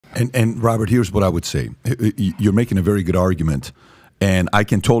And Robert, here's what I would say. You're making a very good argument, and I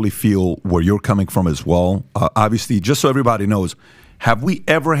can totally feel where you're coming from as well. Obviously, just so everybody knows, have we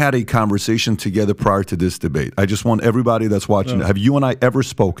ever had a conversation together prior to this debate? I just want everybody that's watching, have you and I ever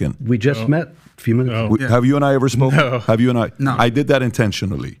spoken? We just met a few minutes ago. Have you and I ever spoken? No. Have you and I? No. I did that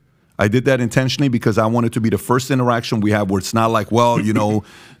intentionally. I did that intentionally because I wanted to be the first interaction we have where it's not like, well, you know,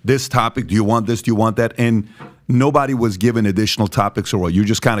 this topic, do you want this, do you want that? And nobody was given additional topics or what. You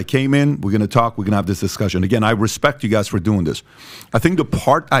just kind of came in, we're going to talk, we're going to have this discussion. Again, I respect you guys for doing this. I think the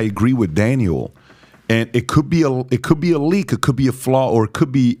part I agree with Daniel, and it could be a leak, it could be a flaw, or it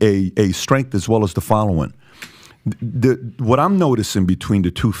could be a strength as well as the following. What I'm noticing between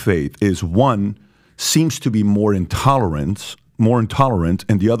the two faiths is one seems to be more intolerant,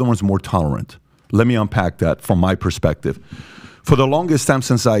 and the other one's more tolerant. Let me unpack that from my perspective. For the longest time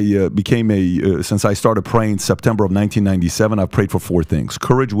since I since I started praying September of 1997, I've prayed for four things: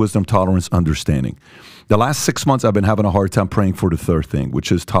 courage, wisdom, tolerance, understanding. The last 6 months, I've been having a hard time praying for the third thing,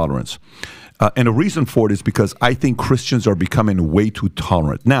 which is tolerance. And the reason for it is because I think Christians are becoming way too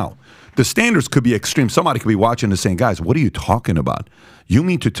tolerant. Now, the standards could be extreme. Somebody could be watching and saying, guys, what are you talking about? You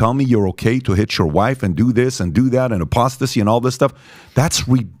mean to tell me you're okay to hit your wife and do this and do that and apostasy and all this stuff? That's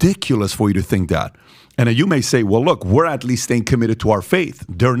ridiculous for you to think that. And then you may say, well, look, we're at least staying committed to our faith.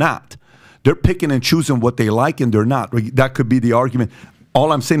 They're not. They're picking and choosing what they like, and they're not. That could be the argument.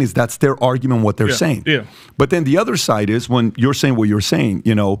 All I'm saying is that's their argument, what they're saying. Yeah. But then the other side is when you're saying what you're saying,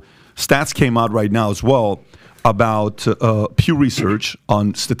 you know, stats came out right now as well about Pew Research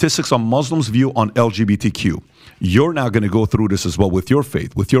on statistics on Muslims' view on LGBTQ. You're now going to go through this as well with your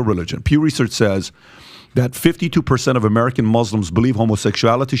faith, with your religion. Pew Research says that 52% of American Muslims believe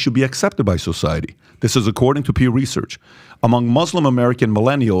homosexuality should be accepted by society. This is according to Pew Research. Among Muslim American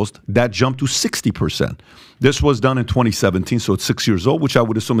millennials, that jumped to 60%. This was done in 2017, so it's 6 years old, which I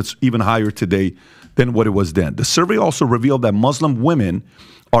would assume it's even higher today than what it was then. The survey also revealed that Muslim women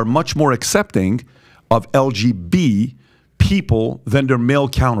are much more accepting of LGBT people than their male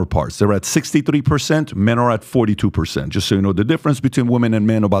counterparts. They're at 63%, men are at 42%. Just so you know, the difference between women and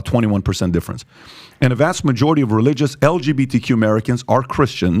men, about 21% difference. And a vast majority of religious LGBTQ Americans are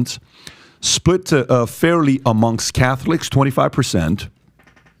Christians, split fairly amongst Catholics, 25%,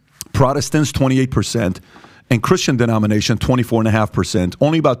 Protestants, 28%, and Christian denomination, 24.5%.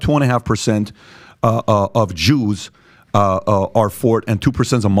 Only about 2.5% of Jews are for it, and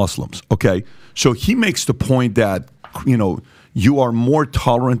 2% of Muslims, okay? So he makes the point that, you know, you are more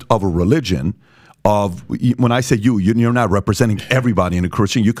tolerant of a religion of, when I say you're not representing everybody in a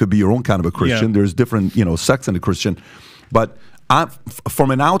Christian. You could be your own kind of a Christian. Yeah. There's different, you know, sects in a Christian. But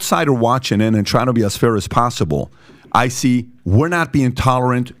from an outsider watching in and trying to be as fair as possible, I see we're not being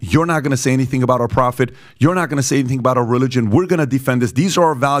tolerant. You're not going to say anything about our prophet. You're not going to say anything about our religion. We're going to defend this. These are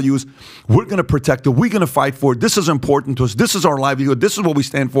our values. We're going to protect it. We're going to fight for it. This is important to us. This is our livelihood. This is what we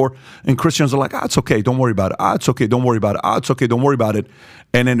stand for. And Christians are like, it's okay. Don't worry about it. It's okay. Don't worry about it. It's okay. Don't worry about it.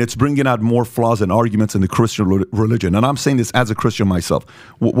 And then it's bringing out more flaws and arguments in the Christian religion. And I'm saying this as a Christian myself.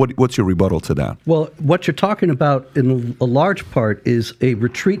 What's your rebuttal to that? Well, what you're talking about in a large part is a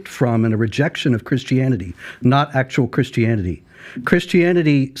retreat from and a rejection of Christianity, not actual Christianity.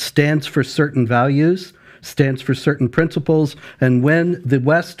 Christianity stands for certain values, stands for certain principles, and when the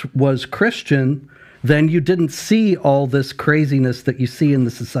West was Christian, then you didn't see all this craziness that you see in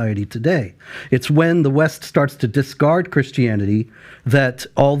the society today. It's when the West starts to discard Christianity that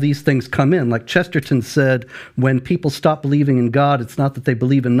all these things come in. Like Chesterton said, when people stop believing in God, it's not that they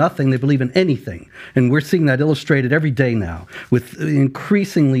believe in nothing, they believe in anything. And we're seeing that illustrated every day now with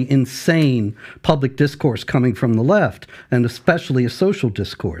increasingly insane public discourse coming from the left, and especially a social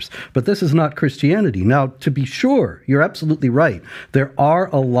discourse. But this is not Christianity. Now, to be sure, you're absolutely right. There are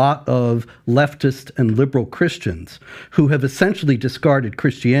a lot of leftist and liberal Christians who have essentially discarded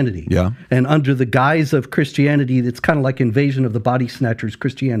Christianity. Yeah. And under the guise of Christianity, it's kind of like Invasion of the Body Snatchers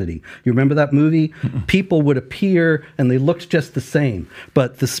Christianity. You remember that movie? Mm-mm. People would appear and they looked just the same,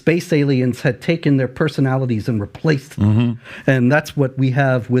 but the space aliens had taken their personalities and replaced them. Mm-hmm. And that's what we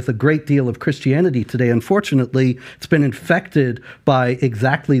have with a great deal of Christianity today. Unfortunately, it's been infected by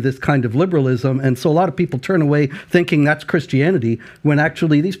exactly this kind of liberalism, and so a lot of people turn away thinking that's Christianity, when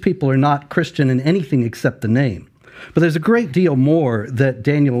actually these people are not Christian in anything except the name. But there's a great deal more that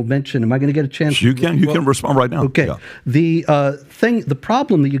Daniel mentioned. Am I going to get a chance? You can respond right now. Okay. Yeah. The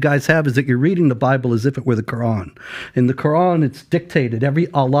problem that you guys have is that you're reading the Bible as if it were the Quran. In the Quran, it's dictated.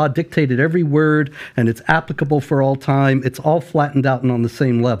 Allah dictated every word, and it's applicable for all time. It's all flattened out and on the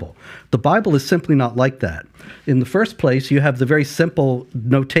same level. The Bible is simply not like that. In the first place, you have the very simple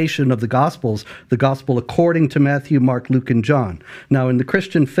notation of the Gospels, the Gospel according to Matthew, Mark, Luke, and John. Now, in the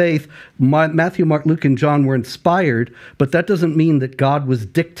Christian faith, Matthew, Mark, Luke, and John were inspired, but that doesn't mean that God was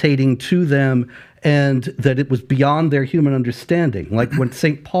dictating to them and that it was beyond their human understanding. Like when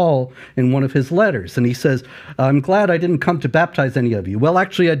St. Paul, in one of his letters, and he says, I'm glad I didn't come to baptize any of you. Well,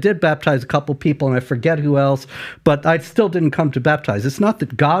 actually, I did baptize a couple people, and I forget who else, but I still didn't come to baptize. It's not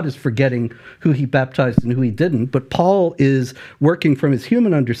that God is forgetting who he baptized and who he didn't, but Paul is working from his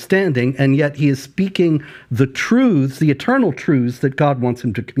human understanding, and yet he is speaking the truths, the eternal truths that God wants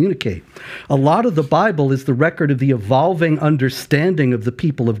him to communicate. A lot of the Bible is the record of the evolving understanding of the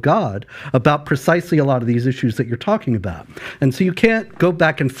people of God about precisely a lot of these issues that you're talking about. And so you can't go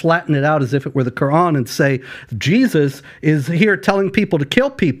back and flatten it out as if it were the Quran and say, Jesus is here telling people to kill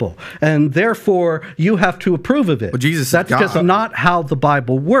people, and therefore you have to approve of it. Well, Jesus, that's just not how the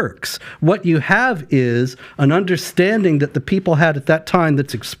Bible works. What you have is an understanding that the people had at that time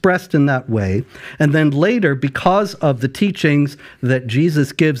that's expressed in that way, and then later, because of the teachings that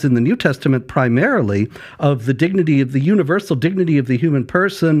Jesus gives in the New Testament primarily, of the dignity of the universal dignity of the human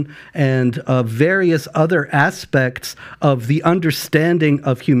person and of various other aspects of the understanding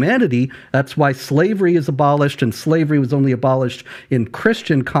of humanity. That's why slavery is abolished, and slavery was only abolished in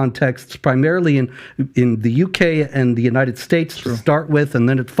Christian contexts, primarily in the UK and the United States to start with, and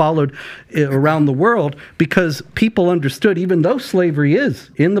then it followed around the world, because people understood, even though slavery is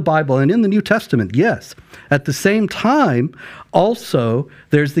in the Bible and in the New Testament, yes, at the same time, also,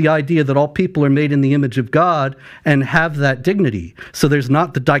 there's the idea that all people are made in the image of God and have that dignity. So there's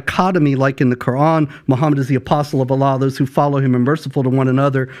not the dichotomy like in the Quran, Muhammad is the apostle of Allah, those who follow him are merciful to one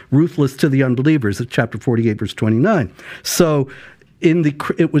another, ruthless to the unbelievers, at chapter 48, verse 29. So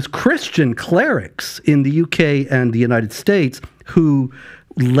it was Christian clerics in the UK and the United States who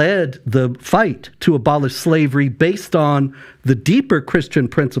led the fight to abolish slavery based on the deeper Christian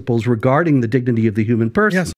principles regarding the dignity of the human person. Yes.